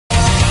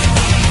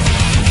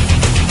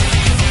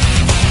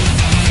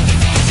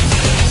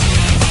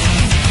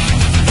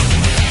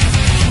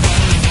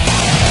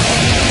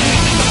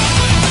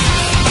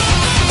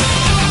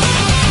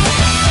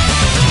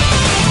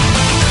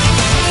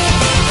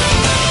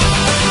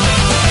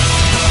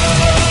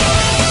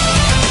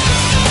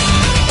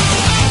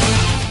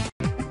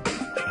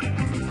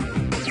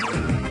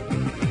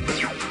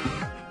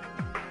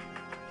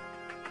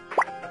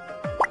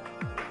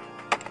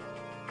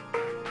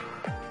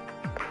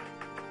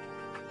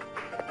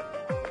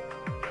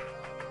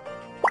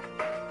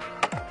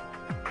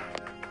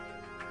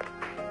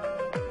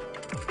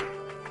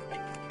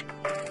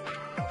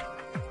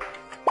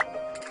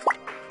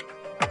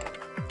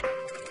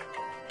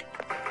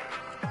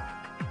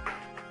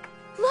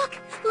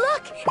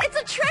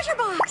treasure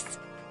box!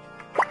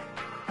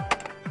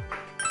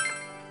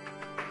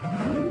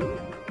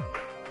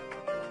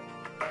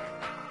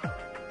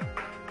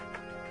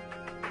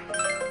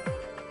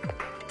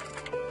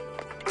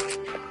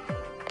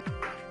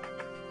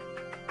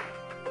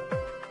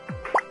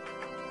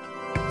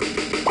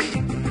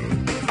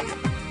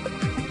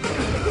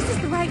 This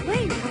is the right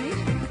way, right?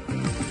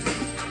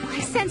 I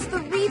sense the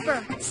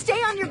Reaper. Stay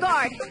on your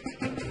guard.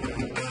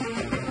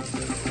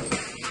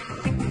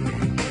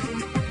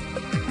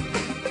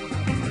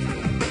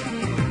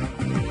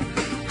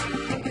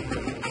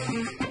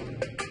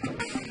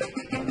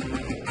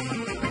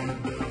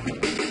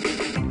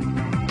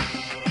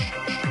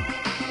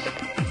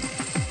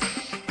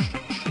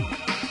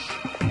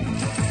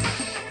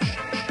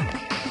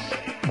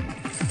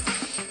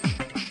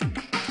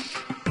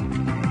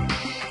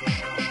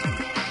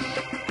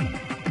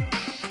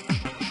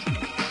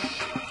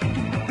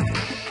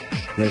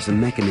 There's a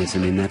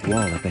mechanism in that wall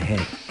up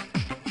ahead.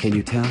 Can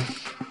you tell?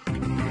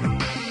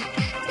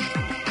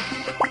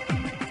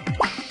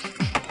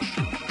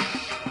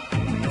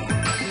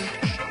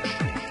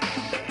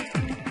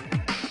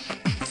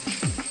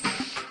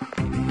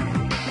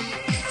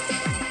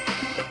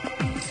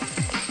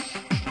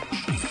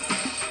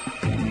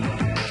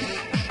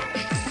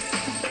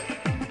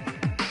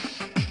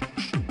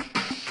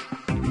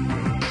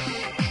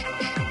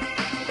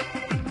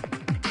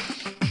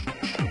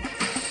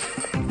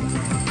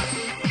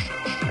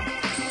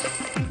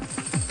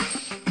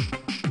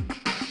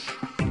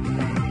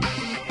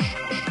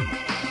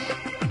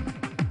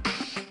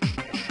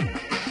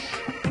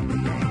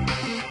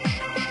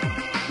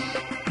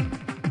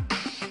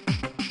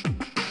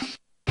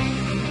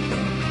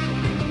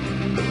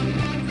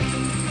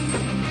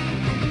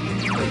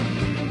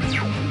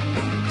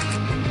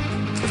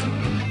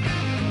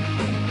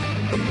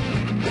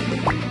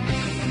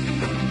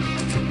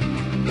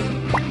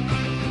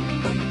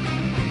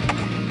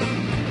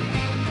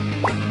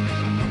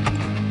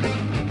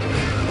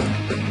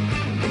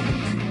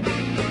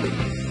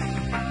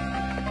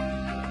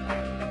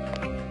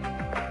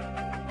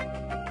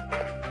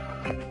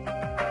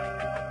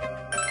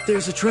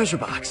 There's a treasure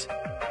box.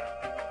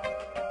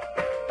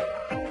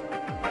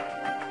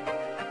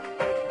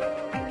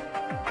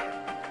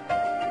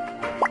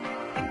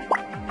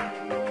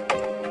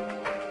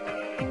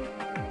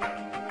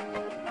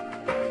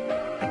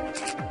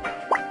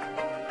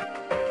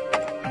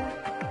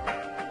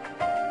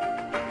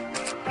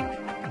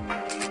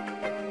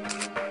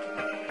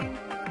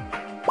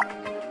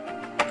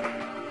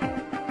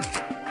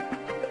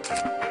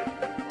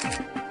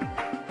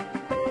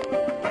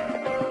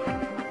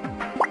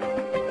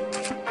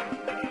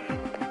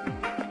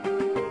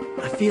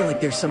 I feel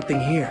like there's something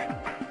here.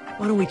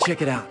 Why don't we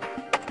check it out?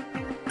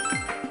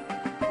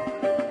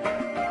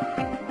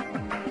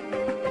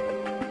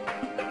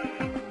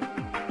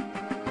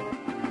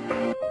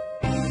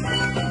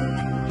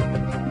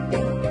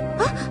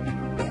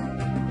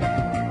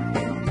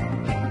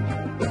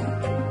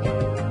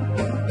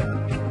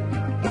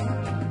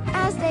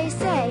 As they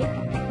say,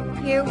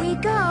 here we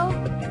go.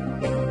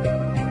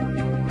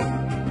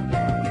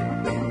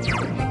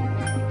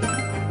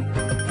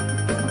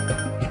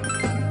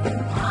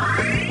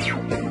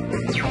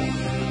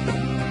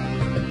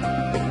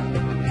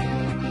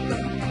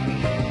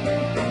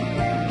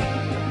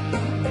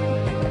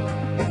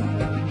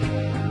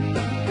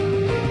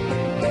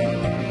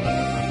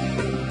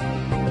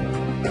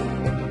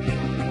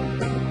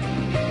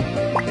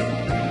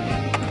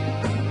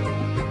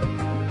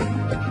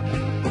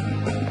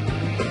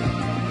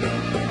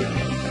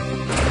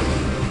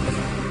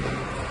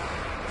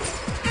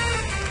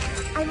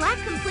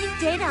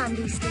 Data on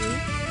these three,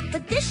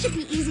 but this should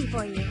be easy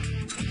for you.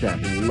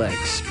 That leg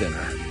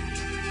spinner.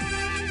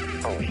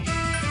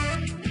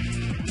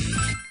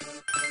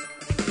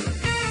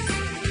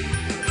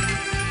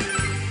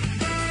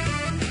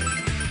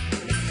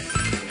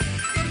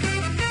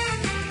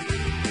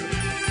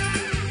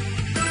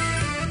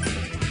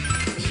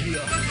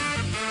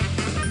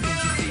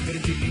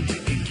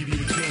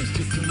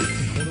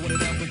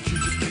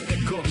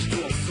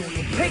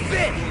 Hey,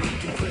 Ben!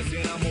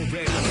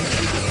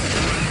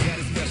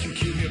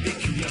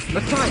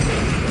 Let's try it!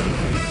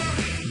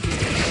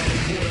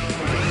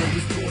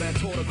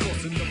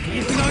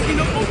 Izanagi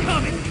no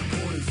Okami!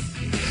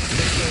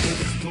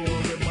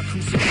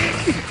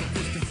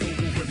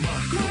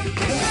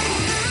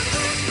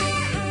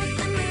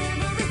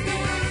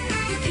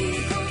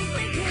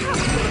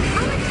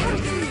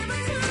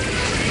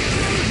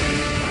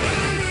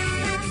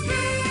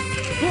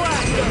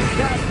 Blast them,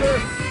 Casper!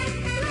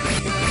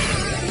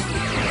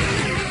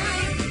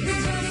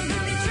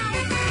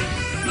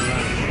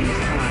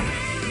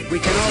 We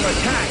can all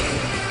attack!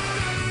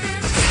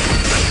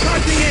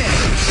 Charging in!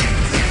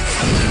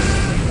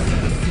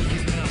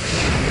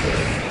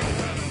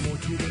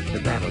 The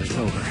battle is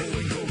over.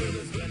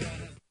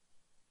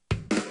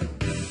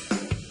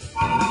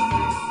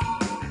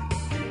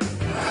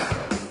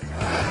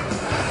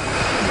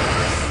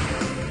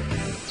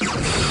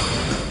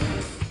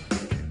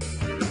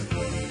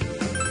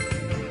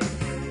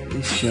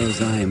 This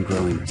shows I am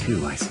growing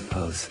too, I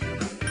suppose.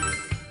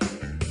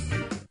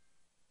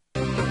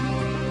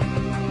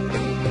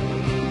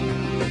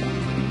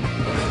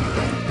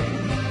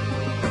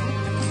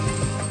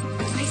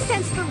 I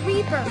sense the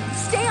Reaper.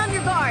 Stay on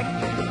your guard.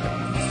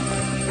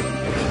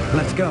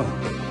 Let's go.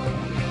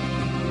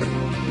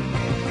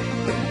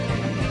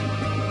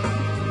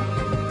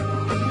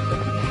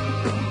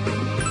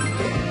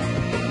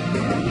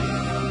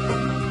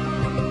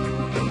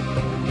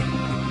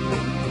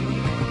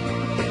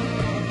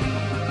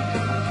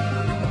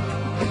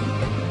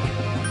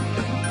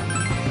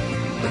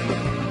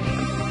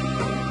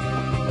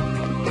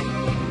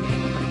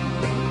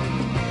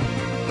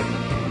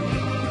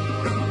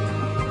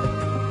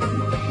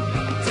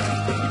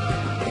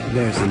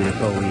 There's an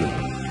FOE.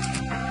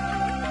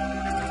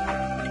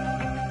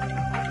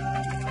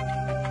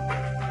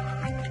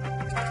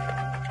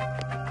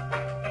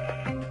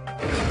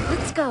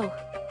 Let's go.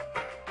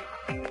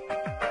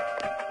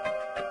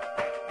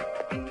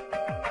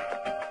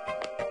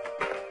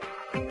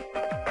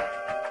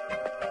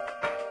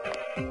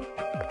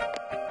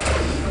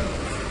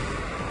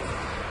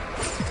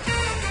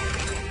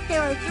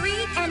 There are 3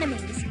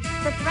 enemies.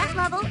 The threat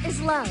level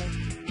is low.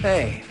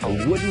 Hey, a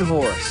wooden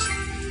horse.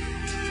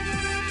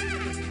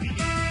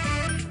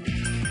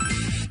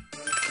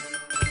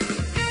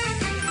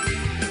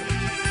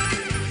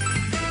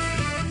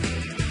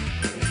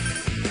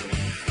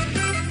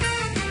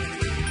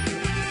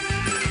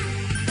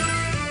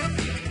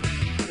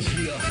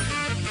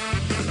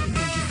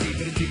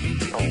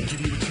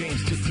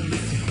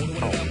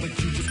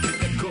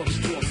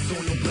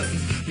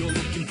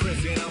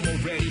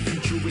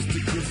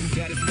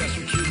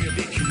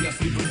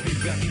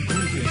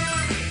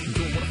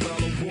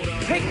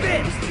 Take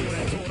this!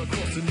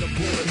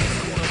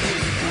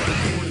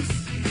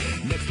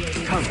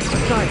 Come,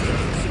 inside.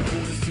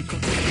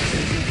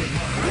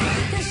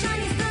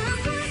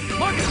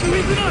 Marcus, the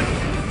reason I...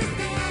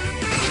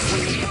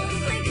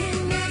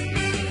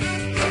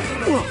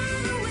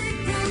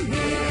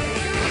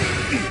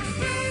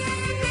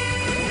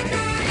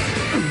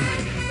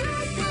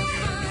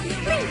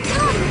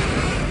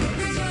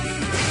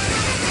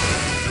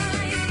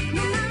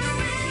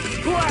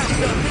 Blast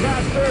them,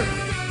 Casper!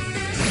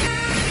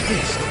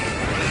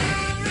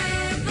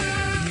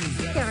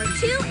 There are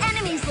 2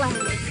 enemies left.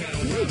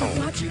 You need to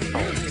watch your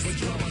backs.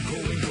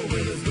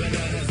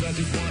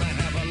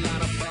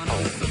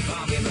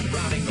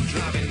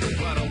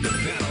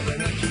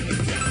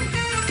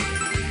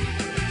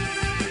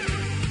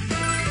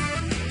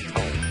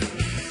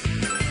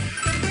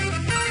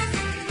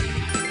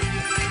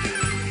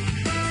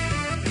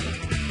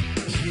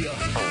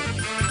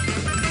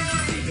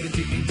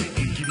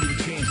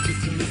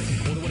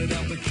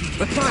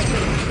 Let's fight.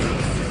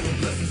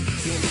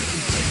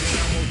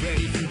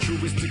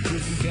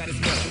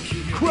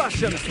 Crush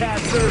them,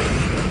 Casper!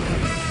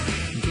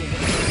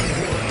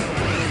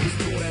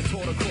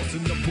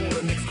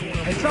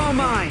 It's all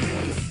mine!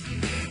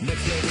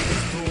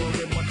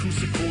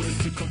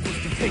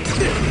 Take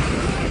this!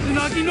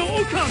 Tsunagi no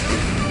Okami!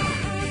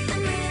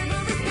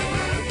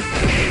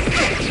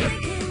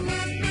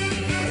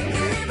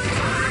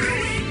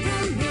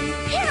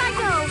 Here I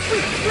go!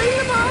 Bring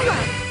them all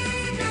up!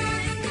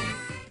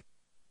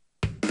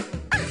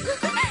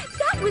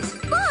 That was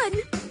fun!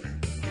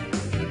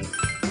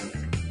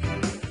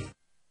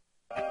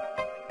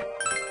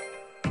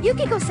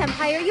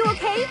 Yukiko-senpai, are you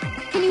okay?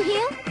 Can you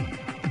heal?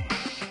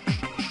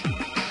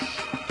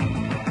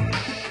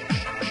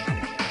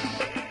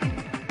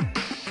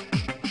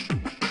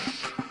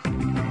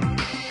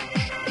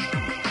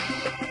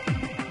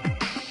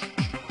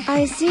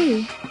 I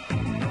see.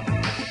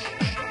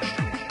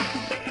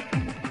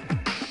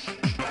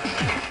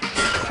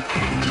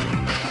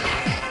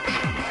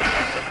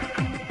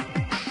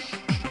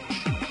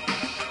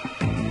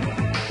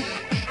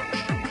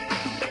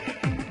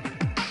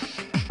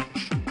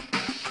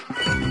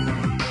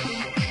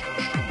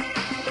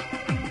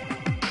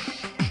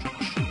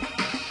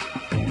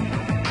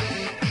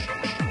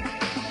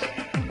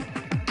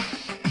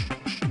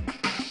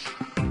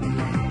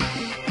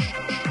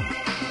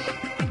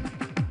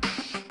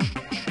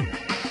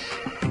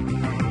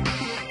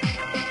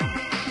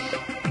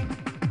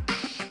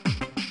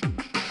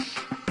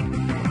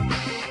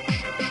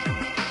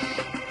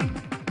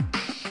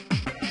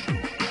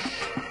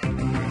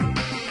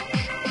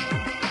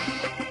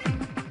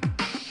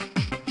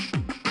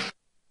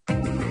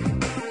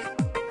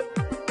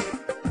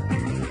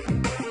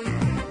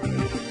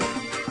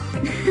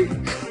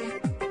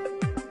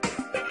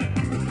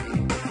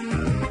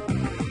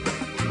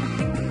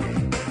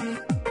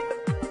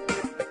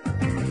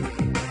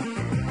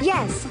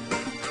 Yes.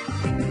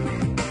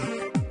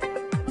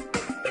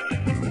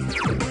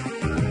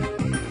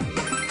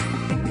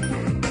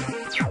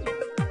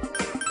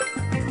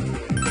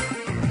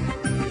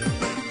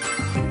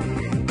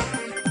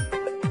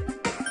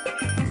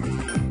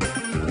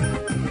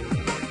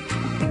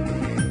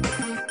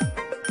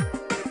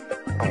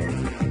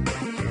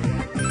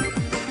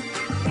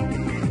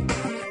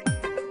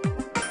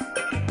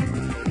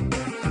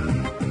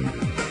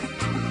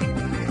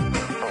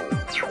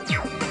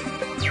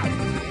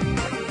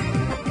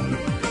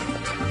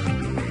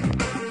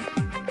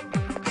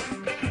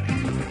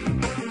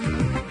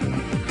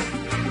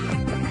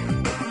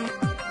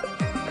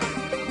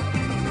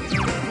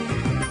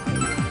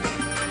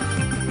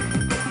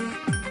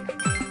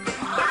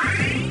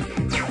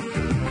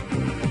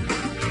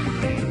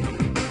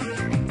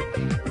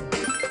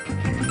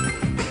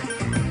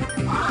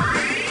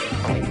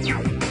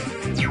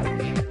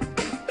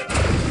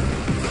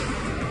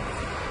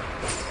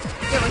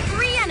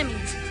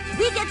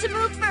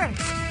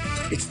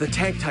 It's the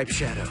tank-type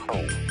Shadow.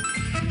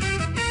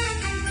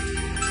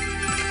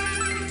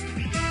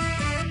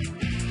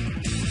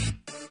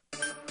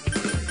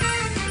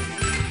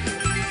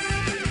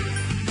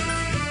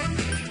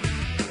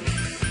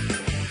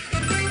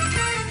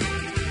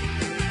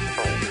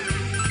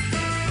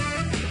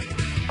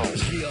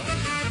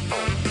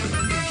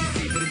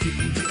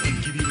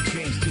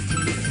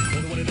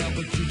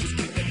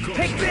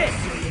 Take this!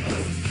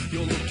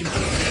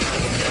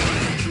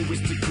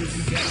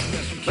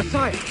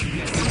 Messiah!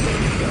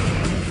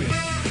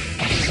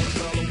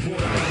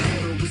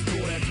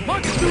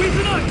 March to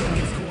Izanagi!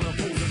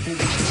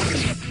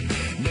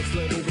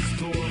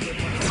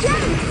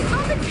 Daddy,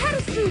 on the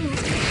pedestal!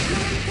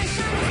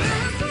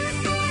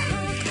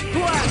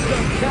 Blast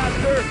them,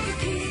 caster!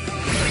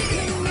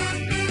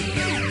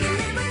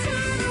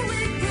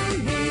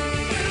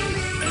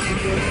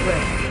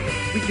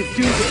 We can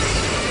do this!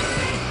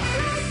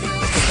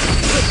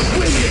 Let's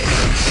win this!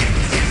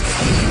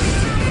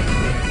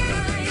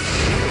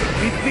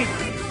 We beat!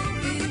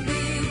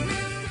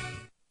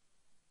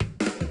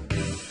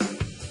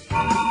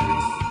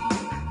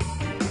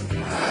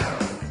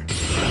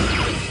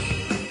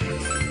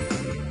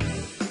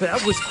 That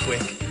was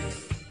quick.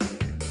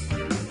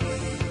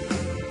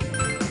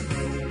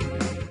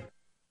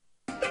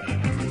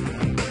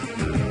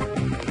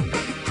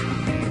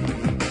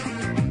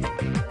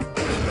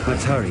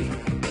 Let's hurry.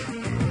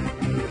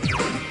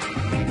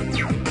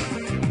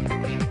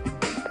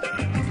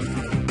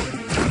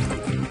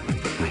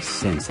 I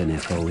sense an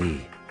FOE.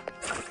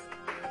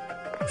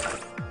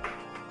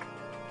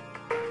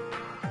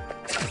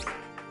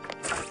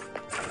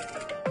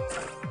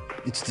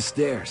 It's the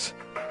stairs.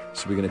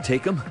 So we're gonna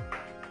take them?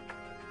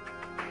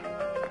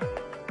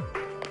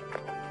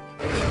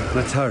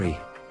 Let's hurry.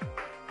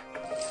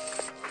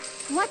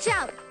 Watch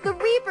out! The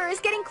Reaper is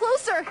getting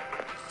closer!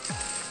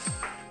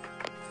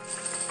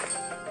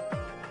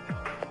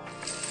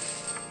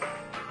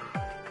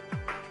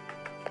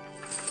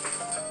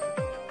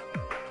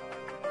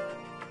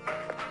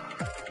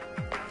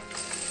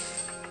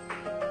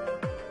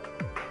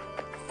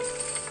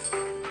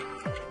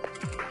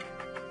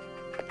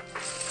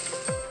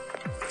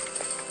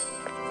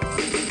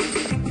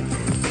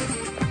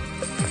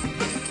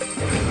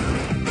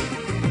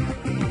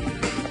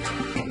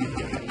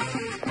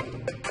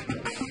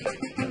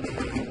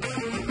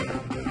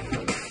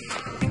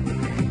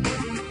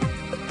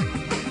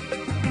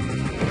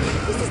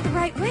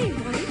 Right way,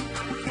 right?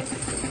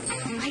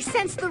 I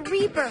sense the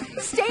Reaper.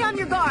 Stay on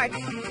your guard.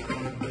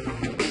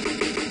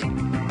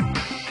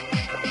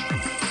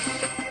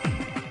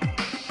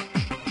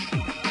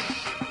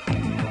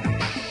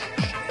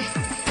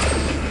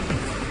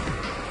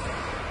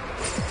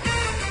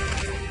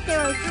 There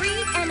are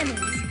 3 enemies.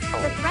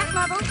 The threat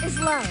level is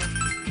low.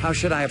 How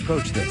should I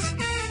approach this?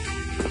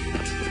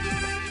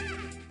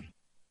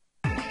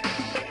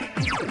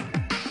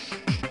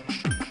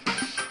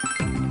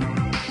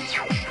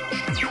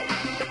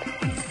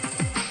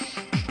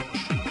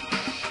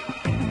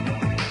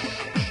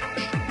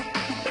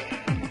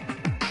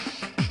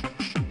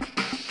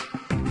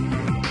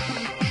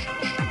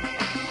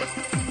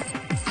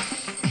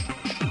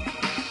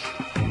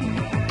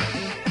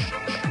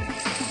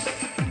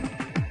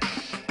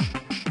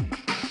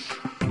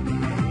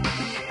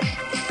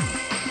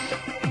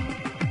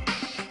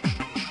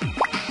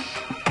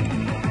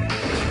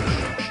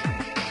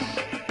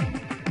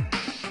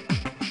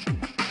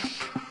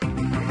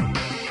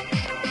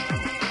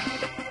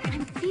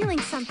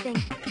 Something.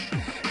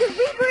 The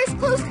Reaper is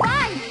close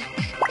by!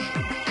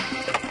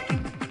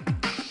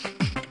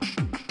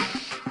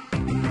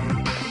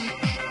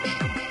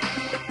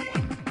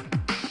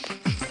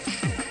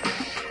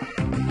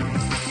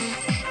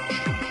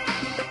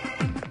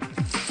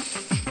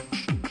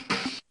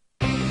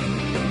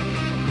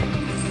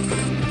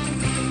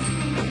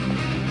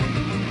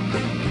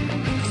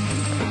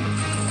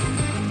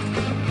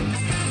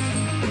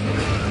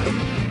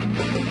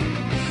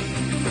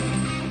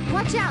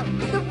 Watch out!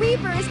 The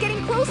Reaper is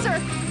getting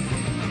closer!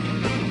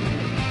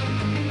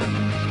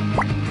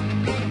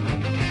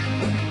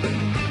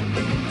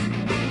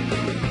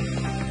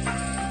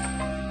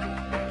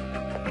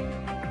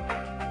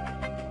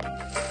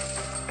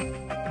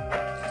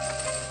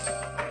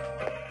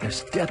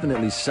 There's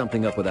definitely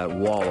something up with that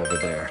wall over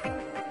there.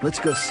 Let's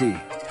go see.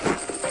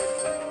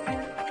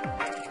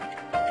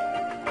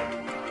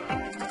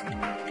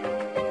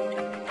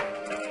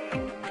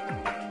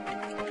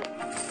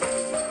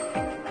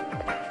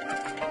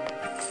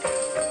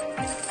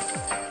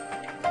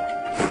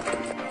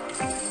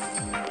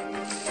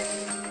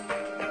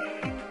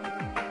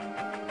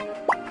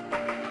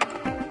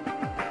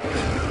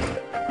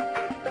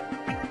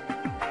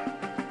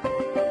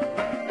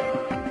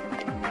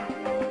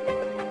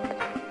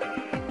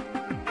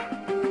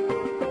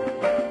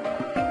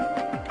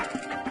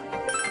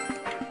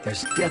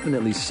 There's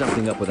definitely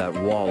something up with that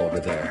wall over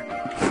there.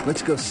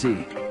 Let's go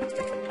see.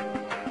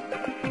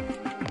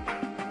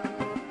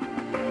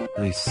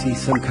 I see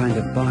some kind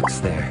of box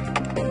there.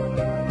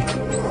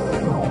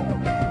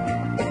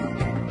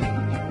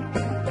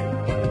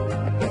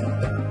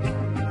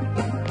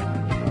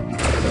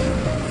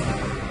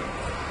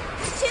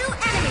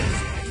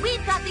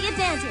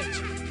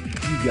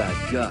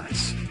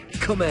 guts.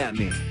 Come at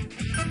me.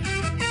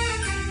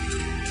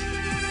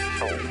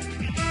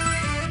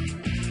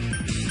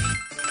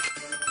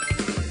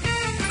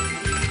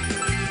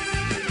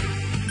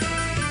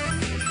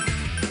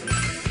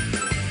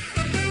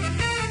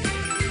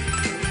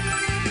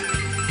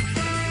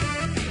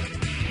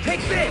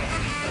 Take this!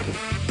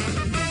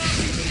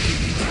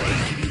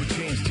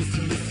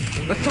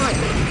 Let's fight!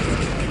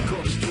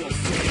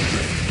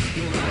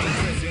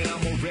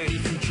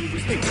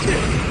 Take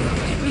this!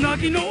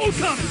 Tsunagi no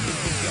Okami!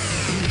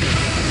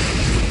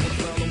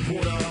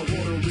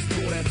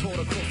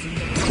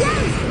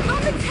 Yes!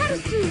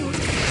 Amaterasu!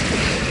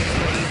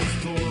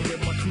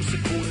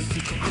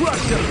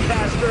 Crush them,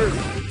 bastards!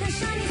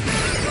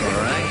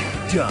 Alright,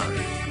 done.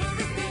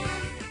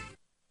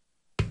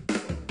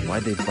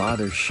 Why'd they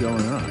bother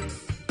showing up?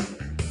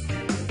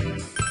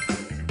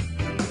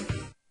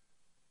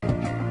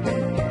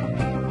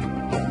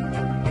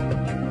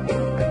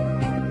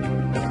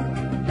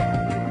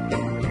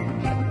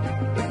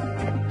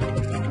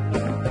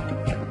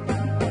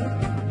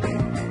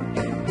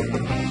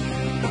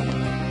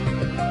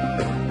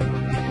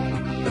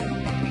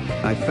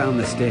 I found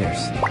the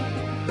stairs.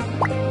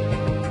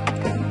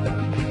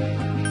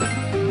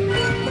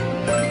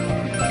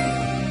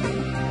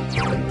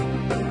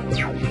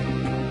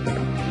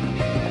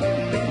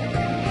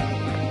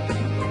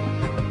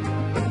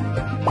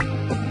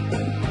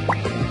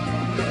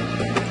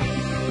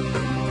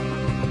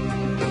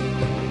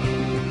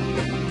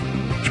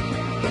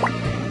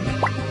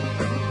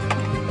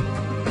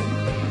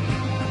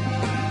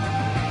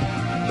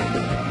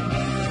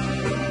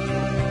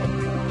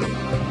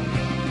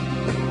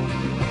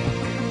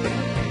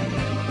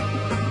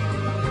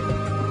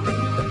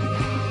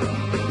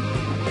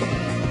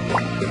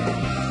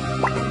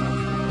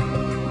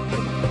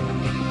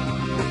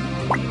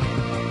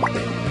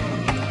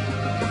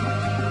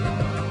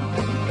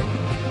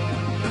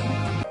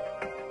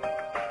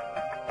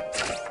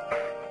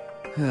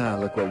 Ah,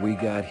 look what we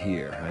got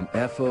here. An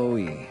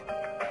FOE.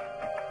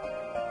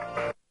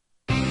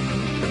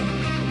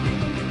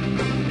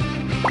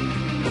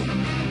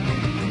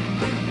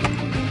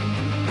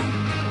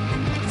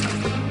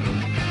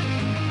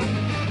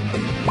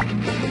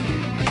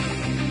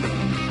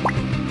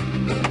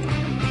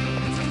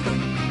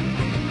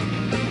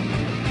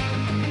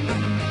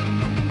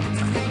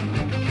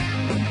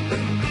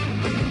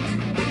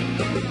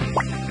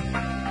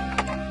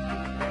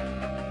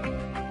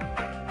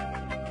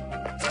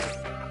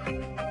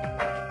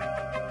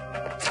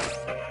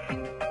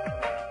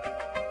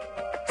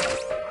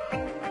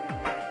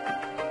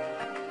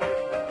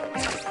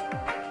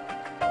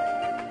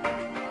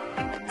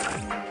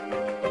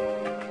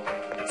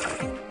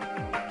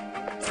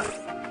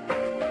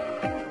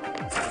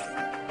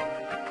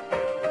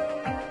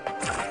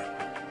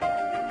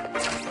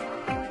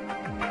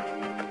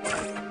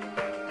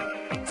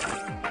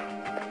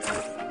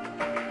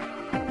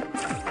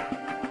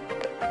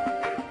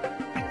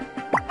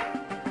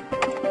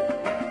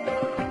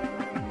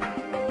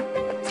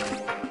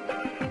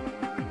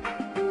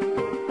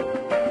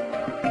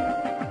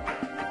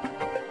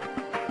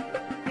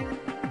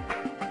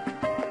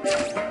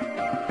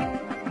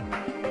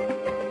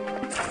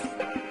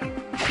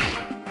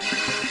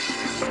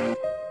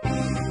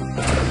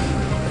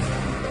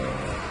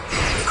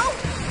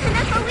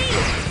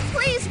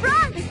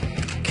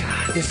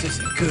 This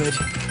isn't good.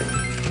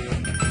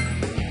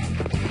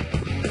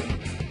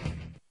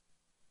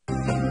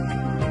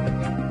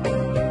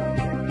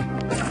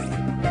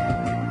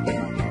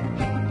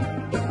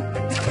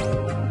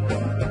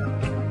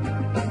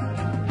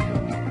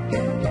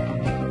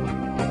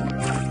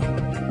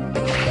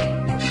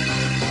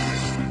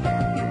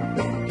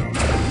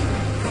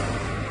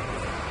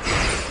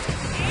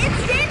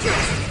 It's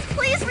dangerous!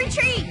 Please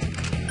retreat!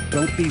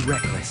 Don't be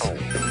reckless.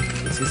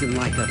 This isn't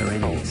like other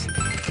enemies.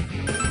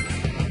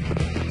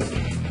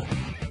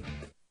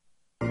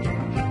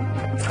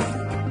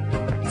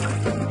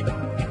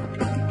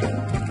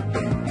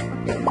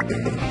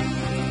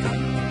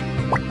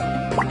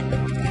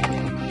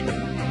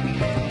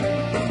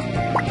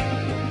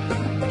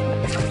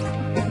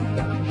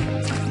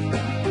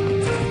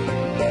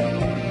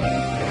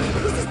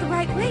 This is the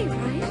right way,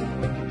 right?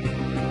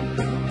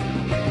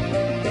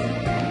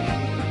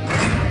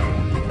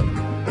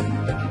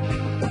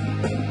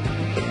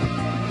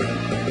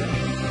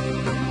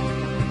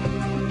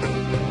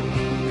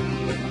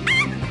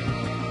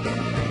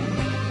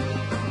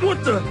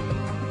 What the?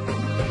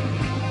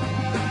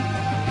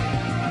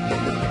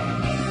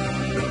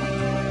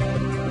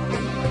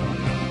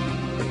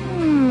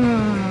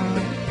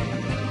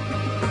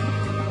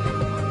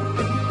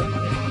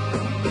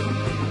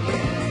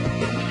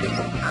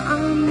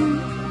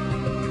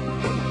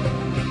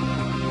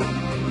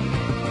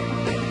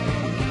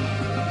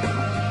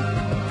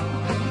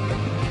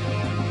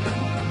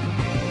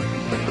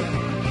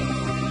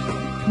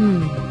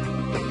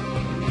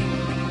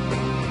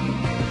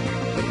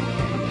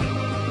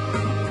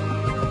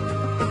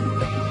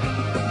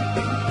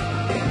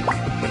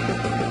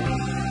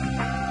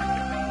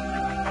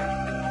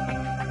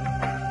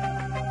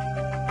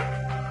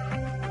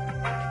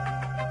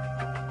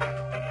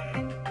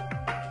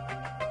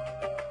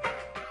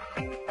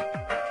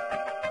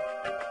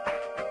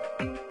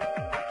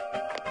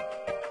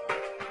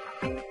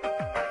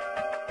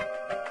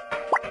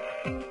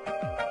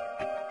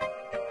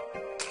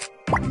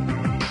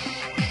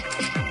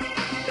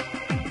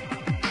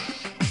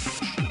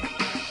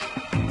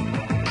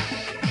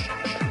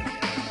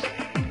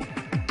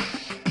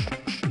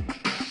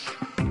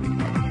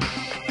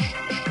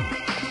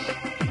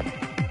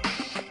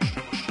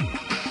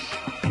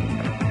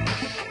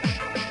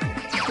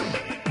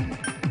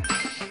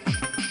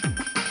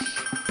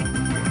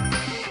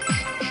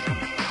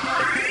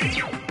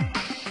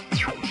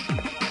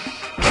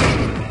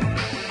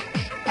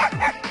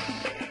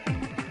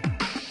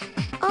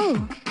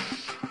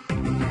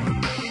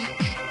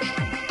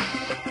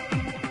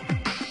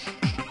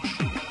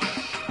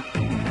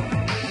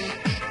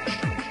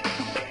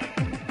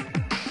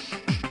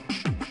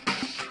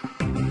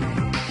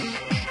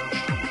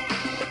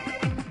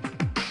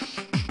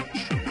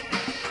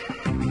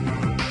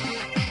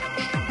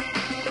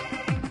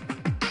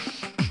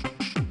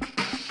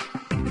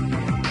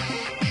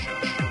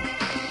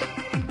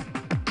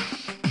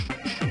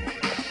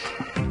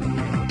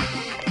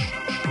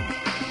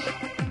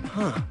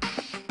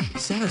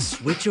 that a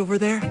switch over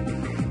there?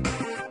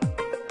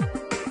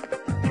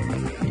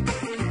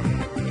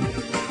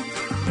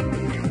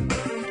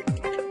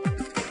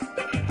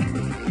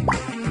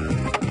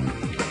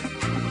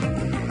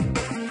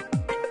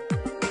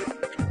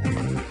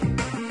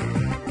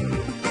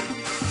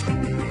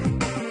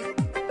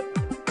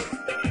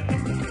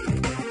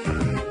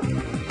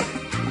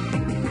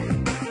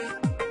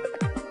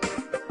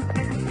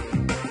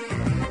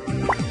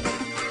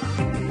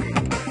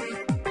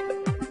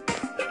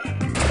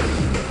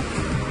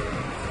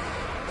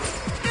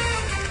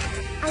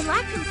 I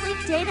lack complete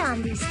data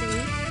on these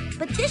three,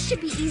 but this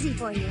should be easy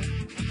for you.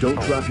 Don't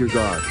drop your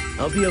guard.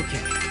 I'll be okay.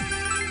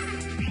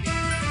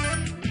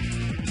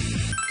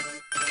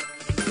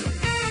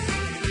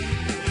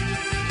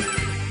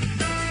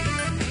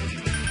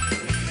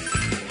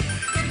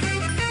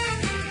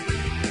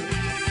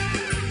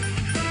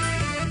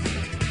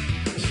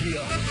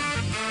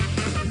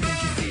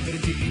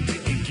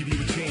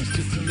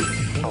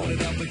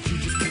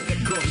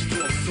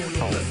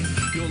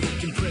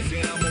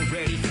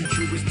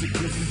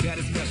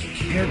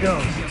 Here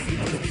goes.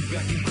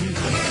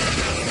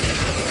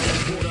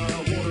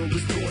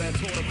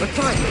 Let's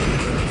find it.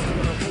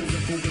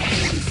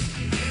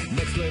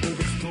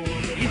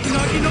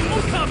 Itanagi no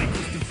Okami!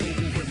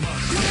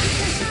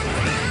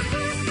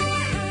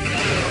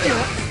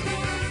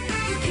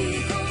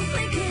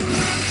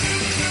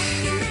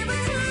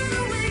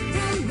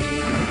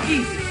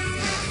 Easy.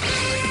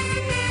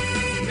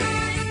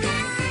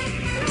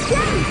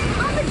 Daddy,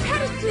 on the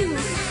pedestal!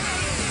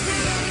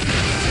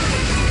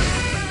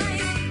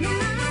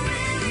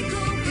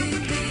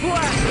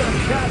 Blast them,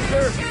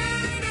 caster!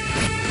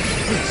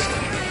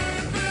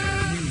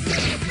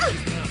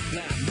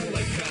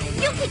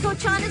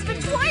 Yukiko-chan has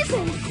been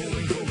poisoned!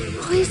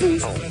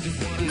 Poison's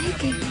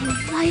making me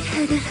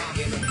lightheaded.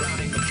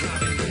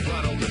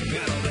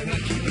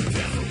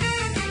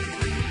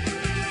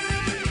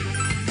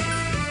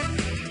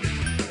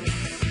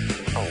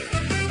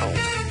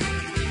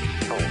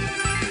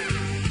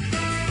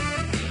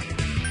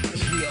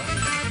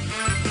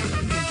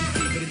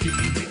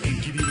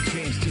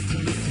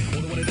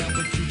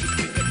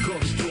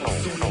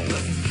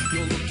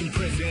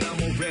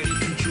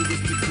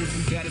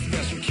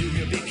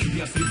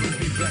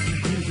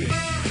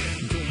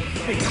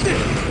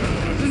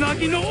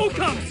 Itanagi no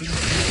Okami!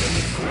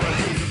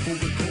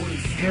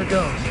 Here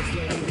goes.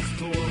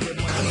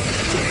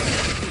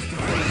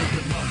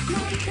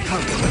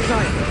 Come, let's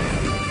try it.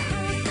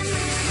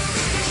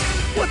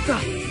 What the?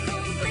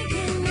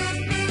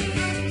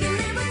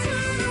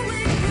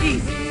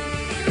 Easy.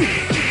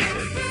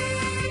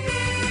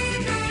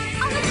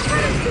 On the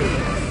pedestal!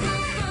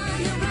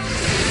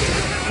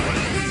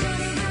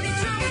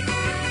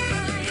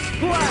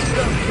 Blast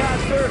them,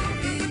 caster!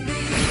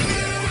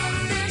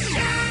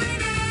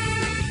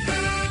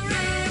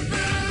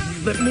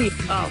 Let me...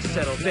 I'll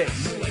settle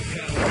this.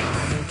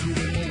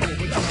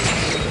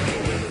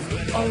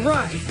 All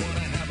right.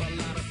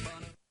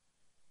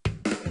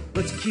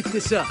 Let's keep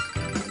this up.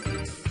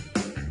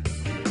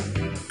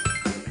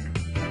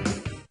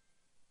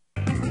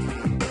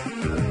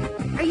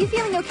 Are you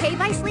feeling okay,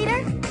 Vice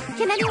Leader?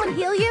 Can anyone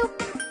heal you?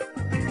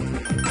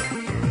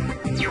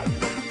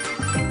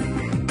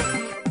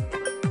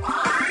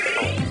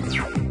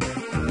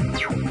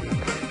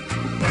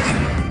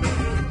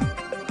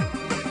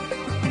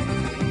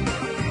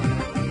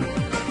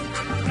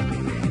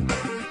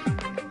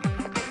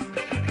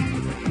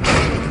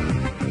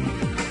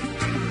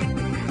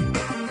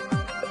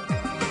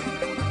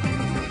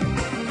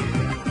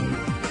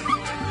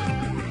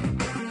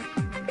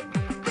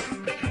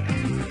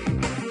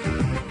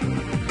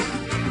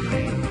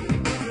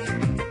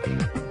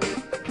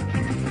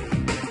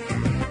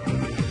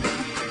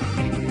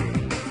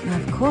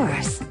 Of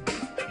course.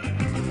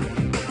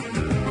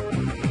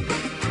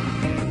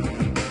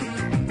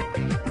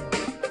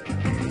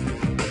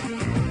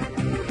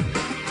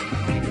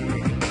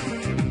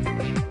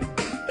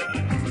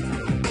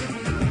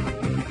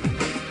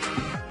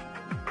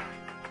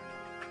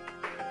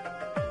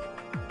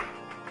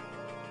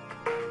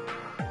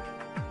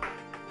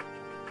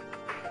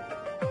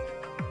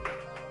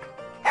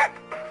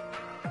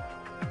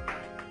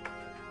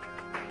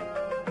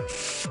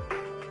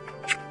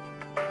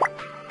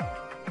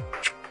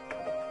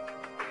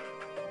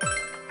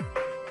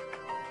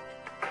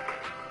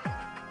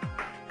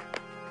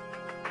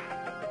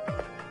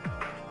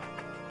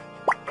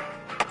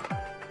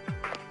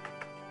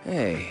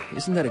 Hey,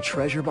 isn't that a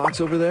treasure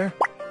box over there?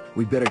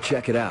 We better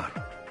check it out.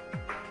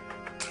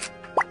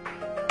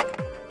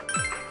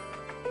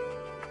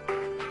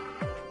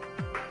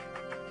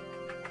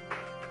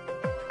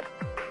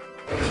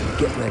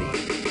 Get ready.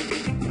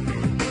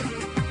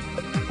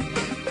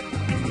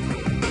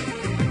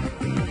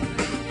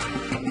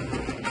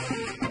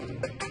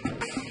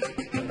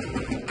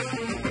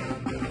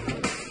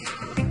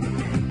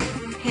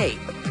 Hey,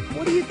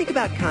 what do you think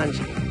about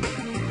kanji?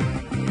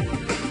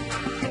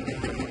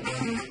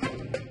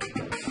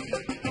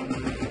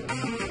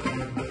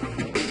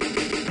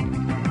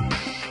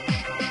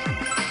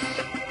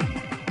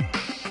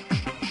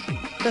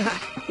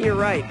 You're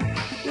right.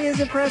 He is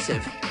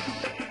impressive.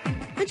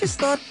 I just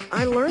thought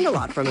I learned a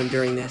lot from him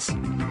during this.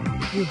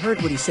 You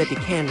heard what he said to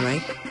Ken,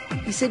 right?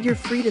 He said you're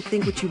free to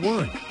think what you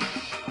want.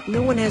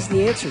 No one has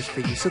the answers for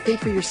you, so think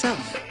for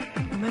yourself.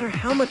 No matter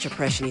how much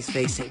oppression he's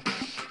facing,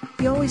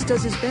 he always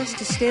does his best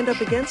to stand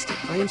up against it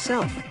by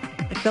himself.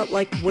 I felt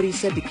like what he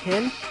said to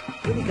Ken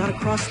really got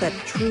across that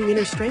true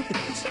inner strength of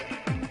his.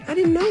 I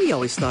didn't know he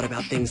always thought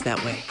about things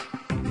that way.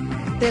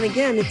 Then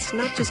again, it's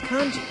not just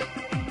Kanji.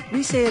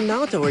 Rise and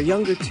Naoto are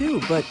younger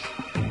too, but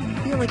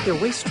I feel like they're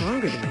way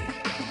stronger than me.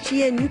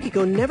 Chie and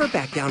Yukiko never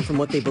back down from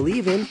what they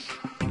believe in.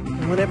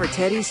 And whatever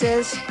Teddy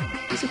says,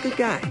 he's a good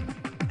guy.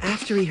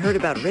 After he heard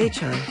about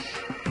Rei-chan,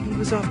 he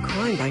was off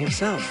crying by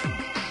himself.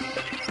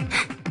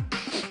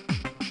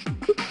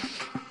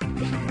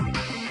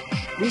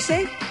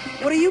 Rise,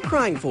 what are you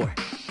crying for?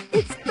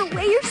 It's the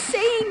way you're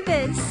saying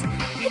this.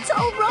 It's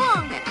all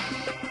wrong.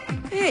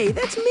 Hey,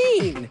 that's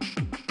mean.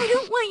 I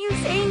don't want you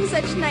saying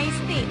such nice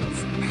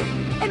things.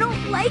 I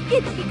don't like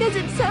it because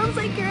it sounds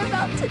like you're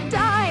about to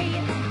die.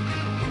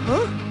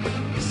 Huh?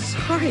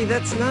 Sorry,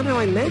 that's not how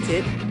I meant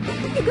it.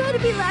 You gotta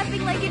be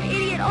laughing like an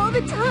idiot all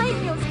the time,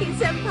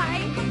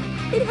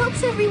 Yosuke-senpai. It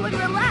helps everyone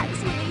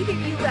relax when they hear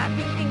you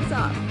laughing things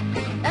off.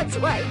 That's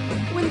why,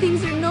 when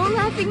things are no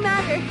laughing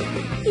matter,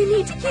 you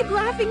need to keep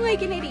laughing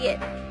like an idiot.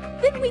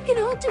 Then we can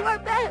all do our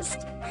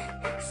best.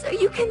 So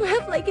you can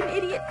laugh like an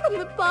idiot from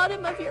the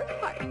bottom of your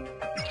heart.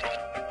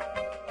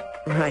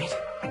 Right.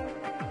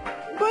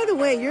 By the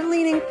way, you're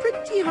leaning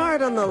pretty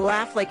hard on the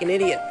laugh like an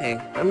idiot thing.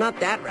 I'm not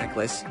that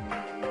reckless.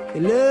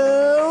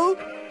 Hello?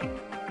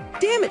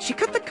 Damn it, she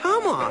cut the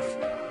comm off.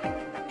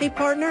 Hey,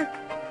 partner,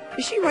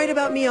 is she right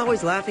about me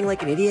always laughing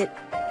like an idiot?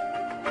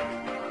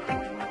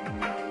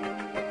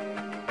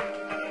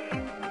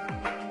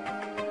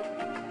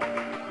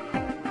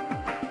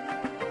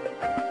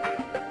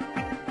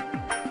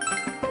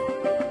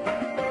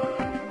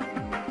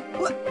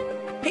 What?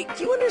 Hey,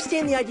 do you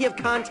understand the idea of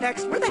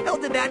context? Where the hell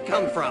did that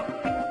come from?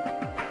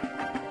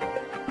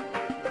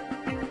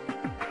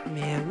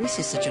 Man, Reese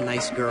is such a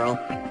nice girl.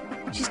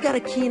 She's got a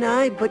keen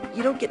eye, but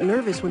you don't get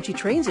nervous when she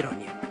trains it on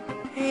you.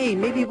 Hey,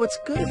 maybe what's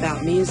good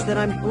about me is that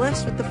I'm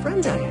blessed with the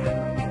friends I have.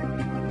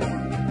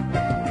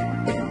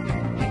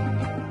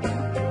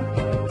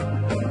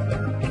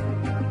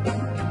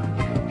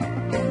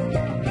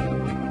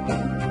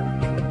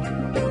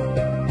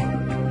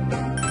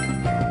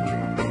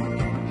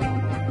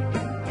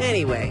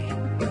 Anyway,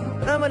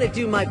 I'm gonna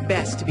do my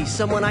best to be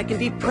someone I can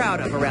be proud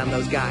of around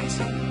those guys.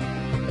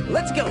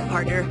 Let's go,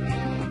 partner.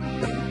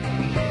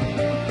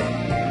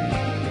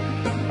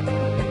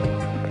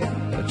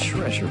 A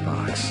treasure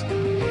box.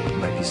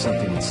 Might be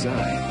something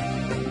inside.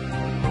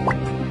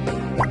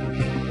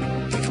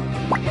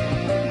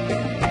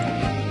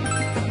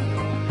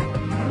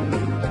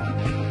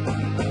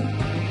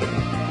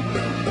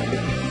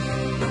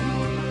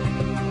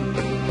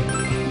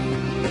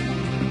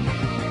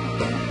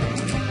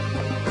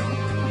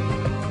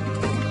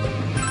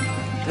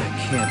 That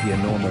can't be a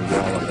normal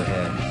wall up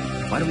ahead.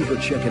 Why don't we go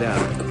check it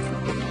out?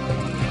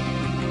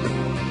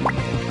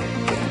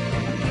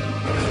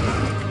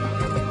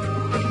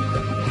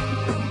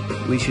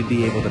 We should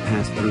be able to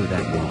pass through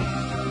that wall.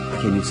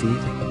 Can you see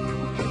it?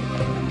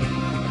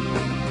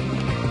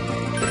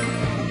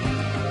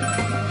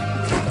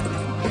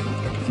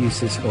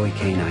 Fusus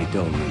oikenai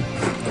doru.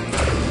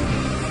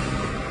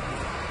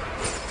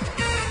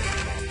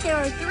 There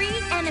are 3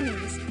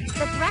 enemies.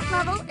 The threat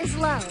level is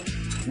low.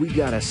 We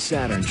got a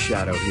Saturn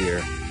shadow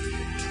here.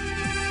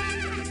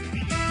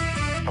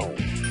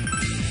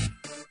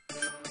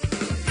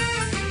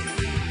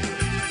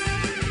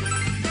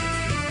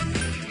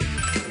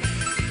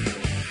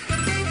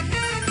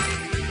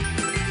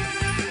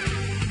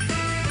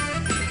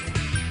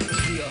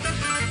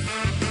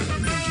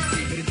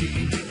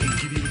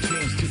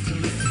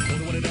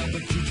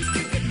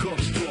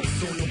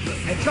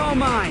 It's all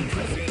mine.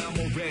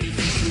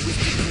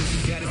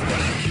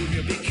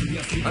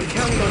 I'm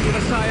counting on you,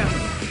 Messiah.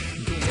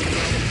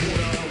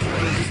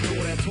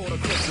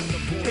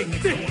 Take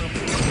this!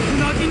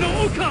 Unagi no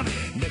Okami!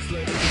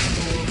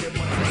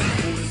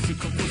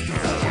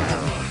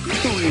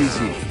 Too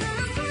easy.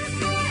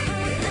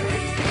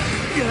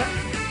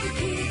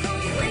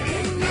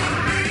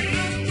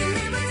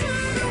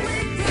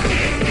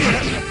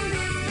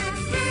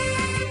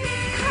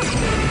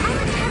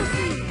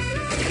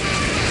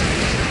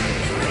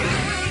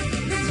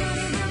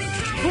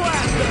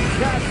 Blast them,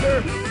 caster!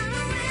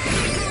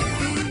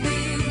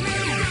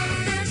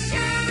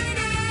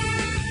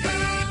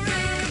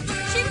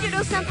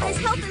 Shinjiro-senpai's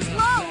health is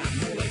low.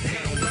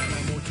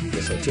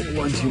 Guess I took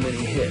one too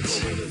many hits.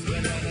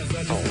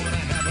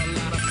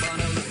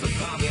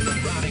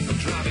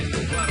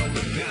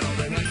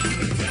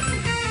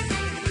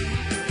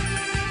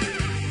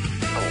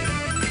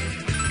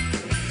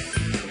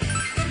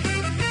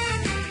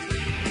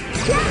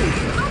 Jen,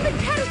 on the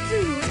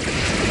Tetsu!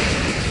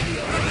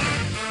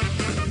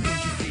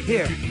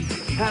 Here,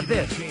 have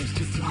this.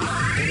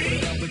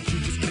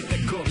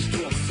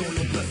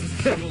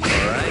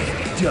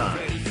 Alright, done.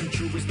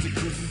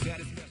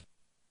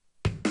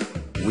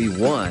 we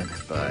won,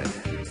 but...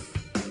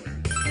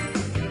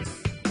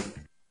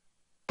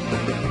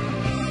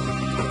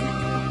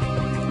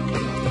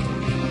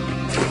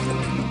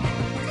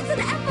 It's an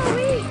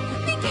FOE!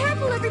 Be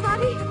careful,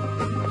 everybody!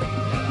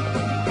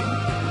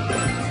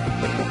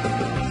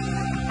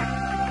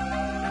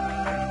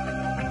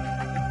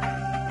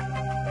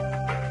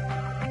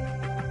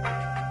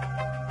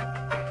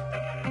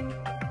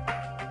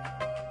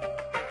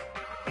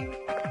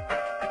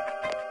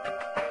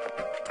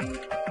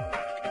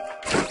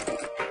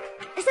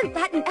 Isn't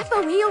that an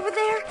FOE over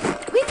there?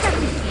 We've got to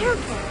be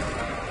careful.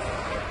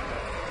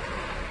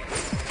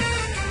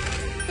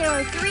 There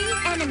are 3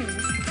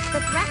 enemies.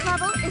 The threat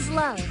level is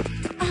low.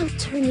 I'll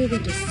turn you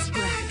into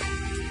scrap.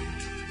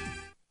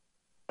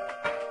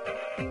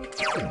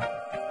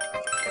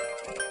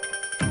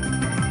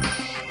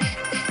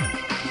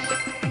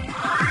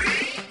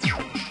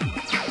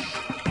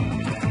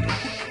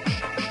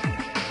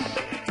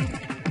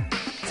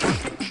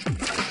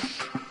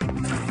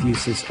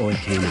 Fusus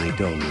oikein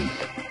idolum.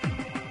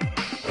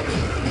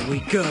 Here we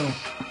go.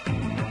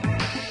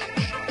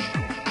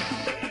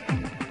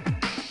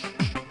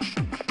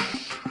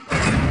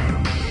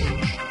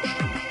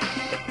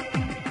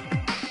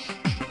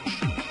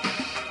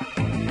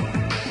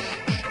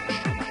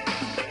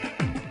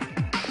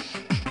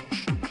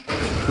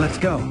 Let's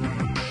go.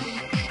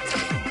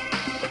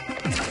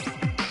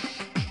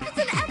 It's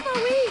an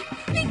FOE!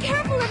 Be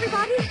careful,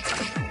 everybody!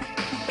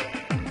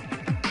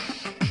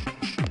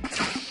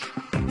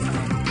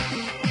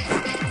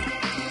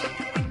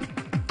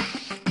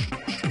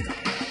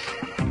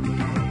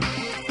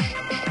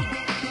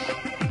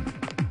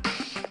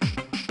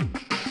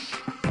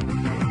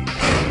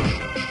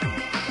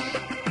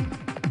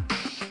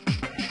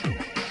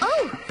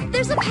 Oh,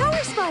 there's a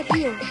power spot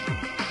here.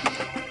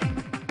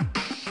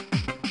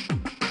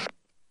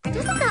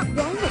 Doesn't that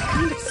wall look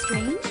kind of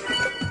strange?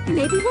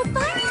 Maybe we'll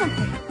find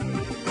something.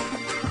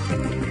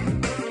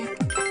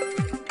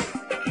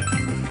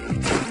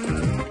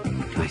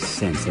 I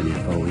sense an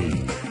FOE.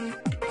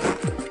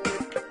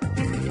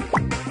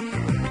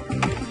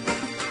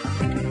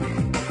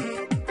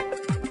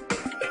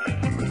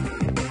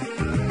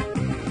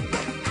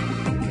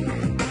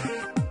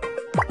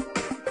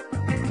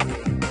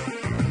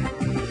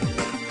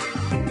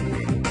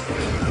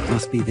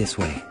 Must be this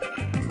way.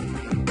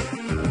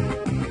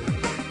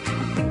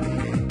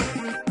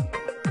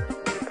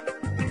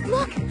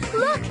 Look!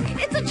 Look!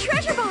 It's a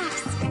treasure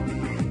box!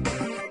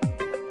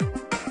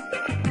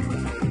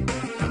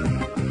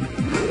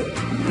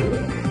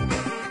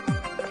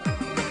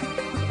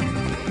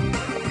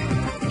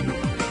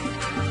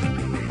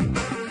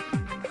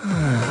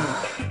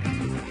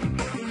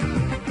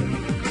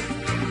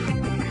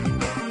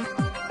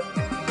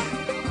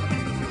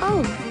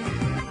 Oh.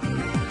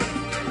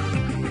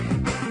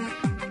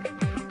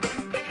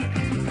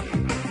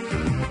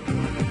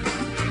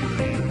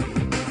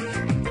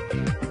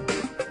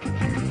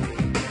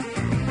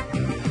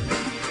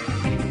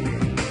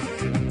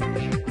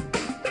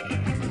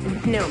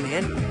 No,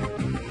 man.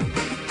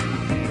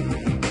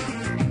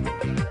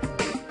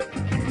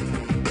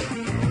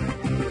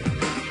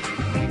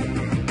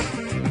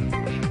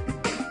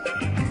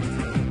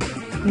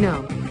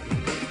 No.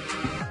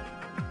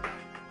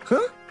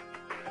 Huh?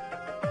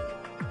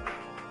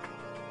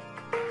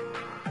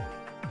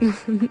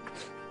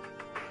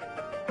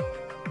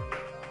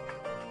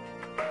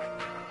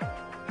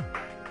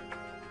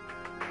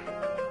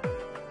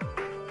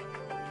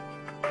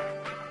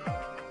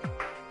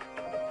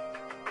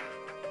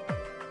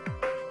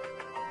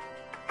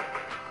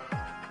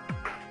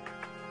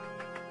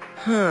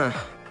 Huh.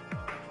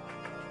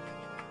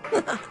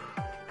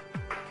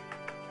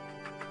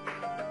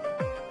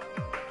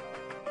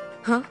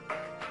 Huh?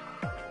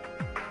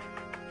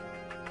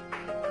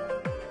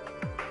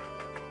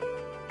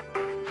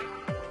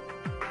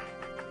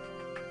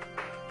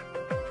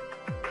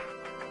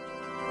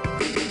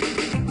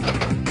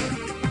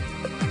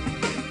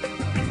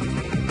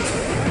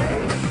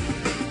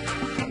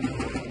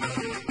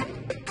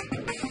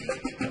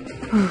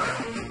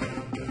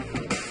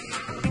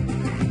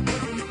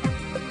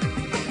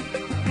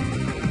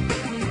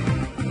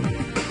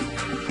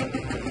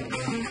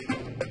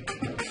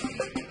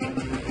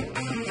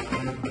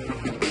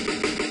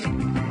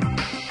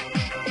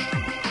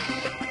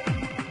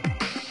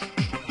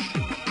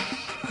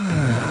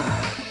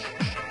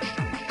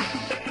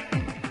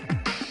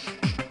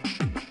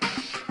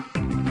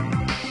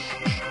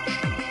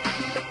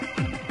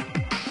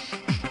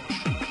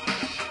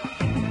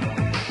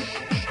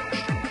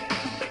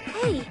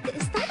 Hey,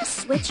 is that a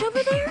switch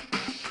over there?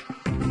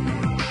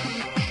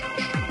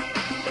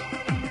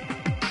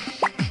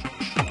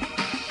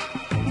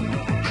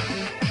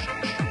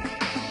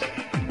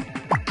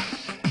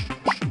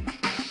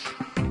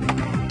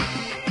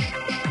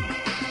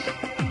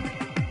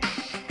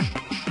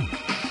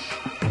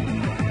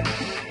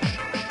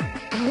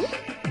 Oh,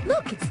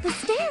 look, it's the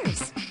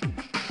stairs.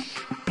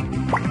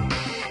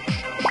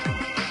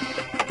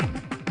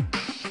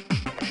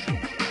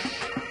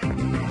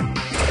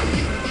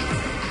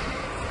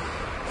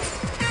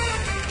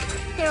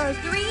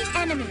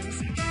 enemies.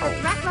 The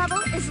threat level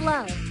is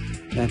low.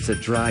 That's a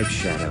drive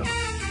shadow.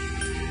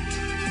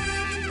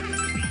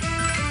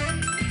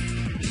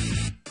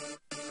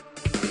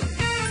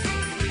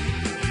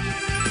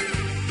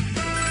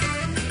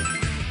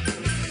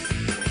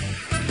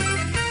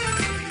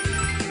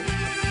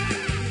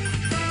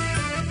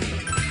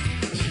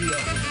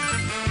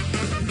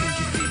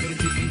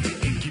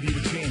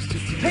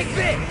 Take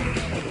this!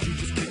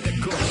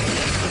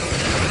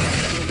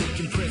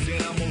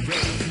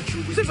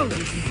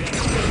 Syphilis!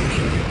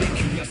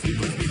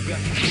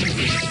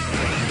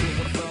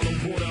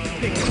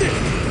 Take this!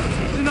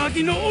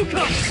 Tsunagi no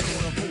Oka!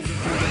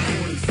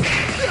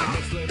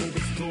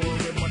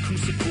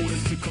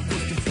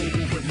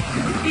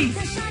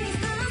 Easy!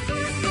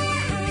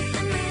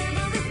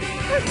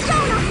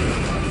 Persona!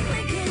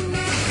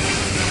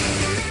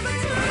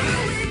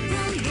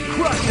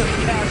 Crush him,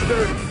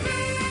 bastard!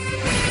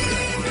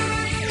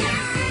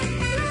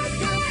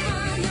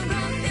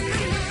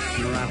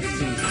 Morale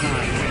seems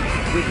high.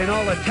 We can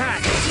all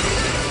attack!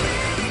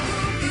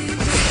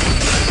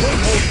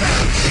 Don't hold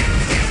back!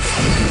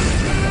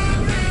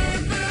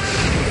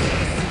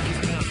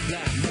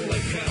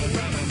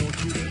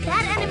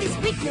 That enemy's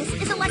weakness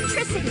is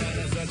electricity.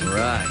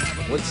 Right.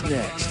 What's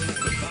next?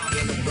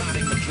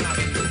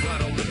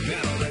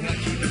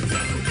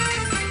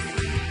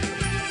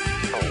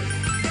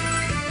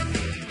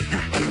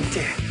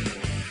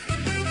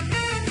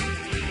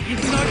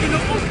 Tsunagi no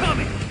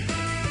Okami!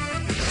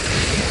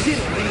 Did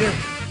it, leader!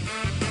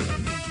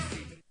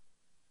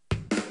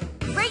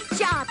 Great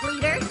job,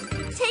 leader.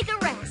 Take a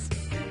rest.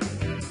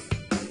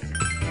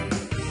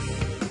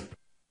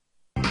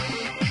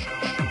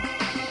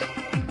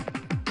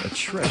 A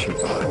treasure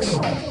box.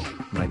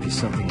 Might be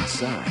something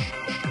inside.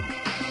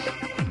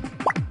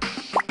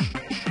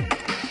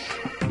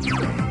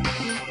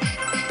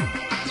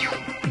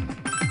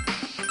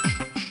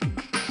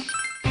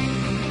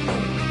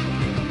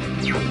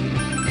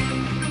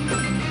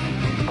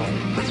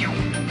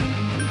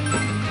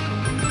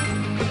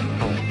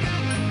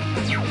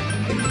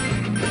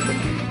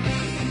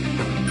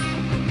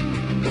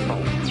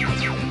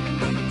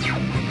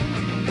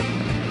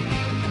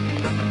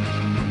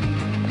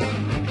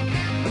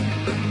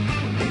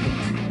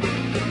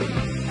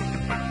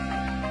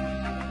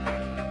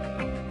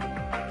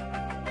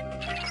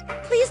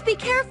 Please be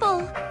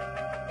careful.